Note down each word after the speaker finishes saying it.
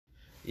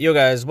Yo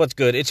guys, what's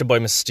good? It's your boy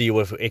Mr. Steel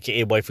with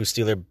aka Waifu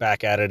Stealer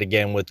back at it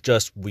again with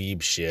just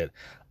weeb shit.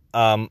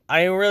 I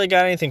ain't really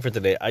got anything for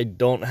today. I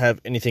don't have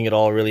anything at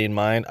all really in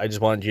mind. I just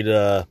want you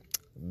to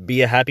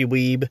be a happy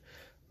weeb.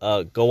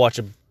 Go watch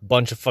a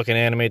bunch of fucking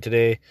anime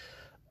today.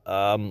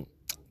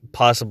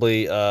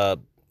 Possibly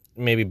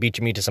maybe beat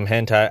your meat to some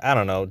hentai. I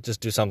don't know. Just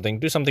do something.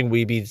 Do something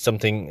weeby,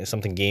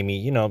 something gamey.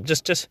 You know,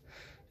 just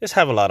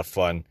have a lot of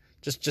fun.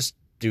 Just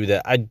do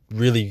that. I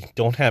really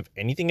don't have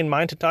anything in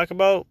mind to talk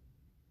about.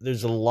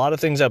 There's a lot of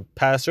things that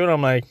pass through, and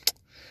I'm like,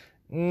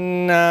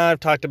 nah, I've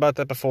talked about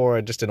that before.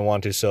 I just didn't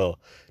want to. So,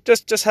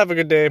 just have a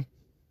good day.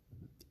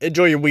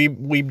 Enjoy your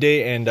weeb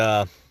day, and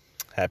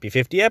happy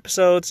 50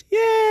 episodes.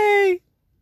 Yay!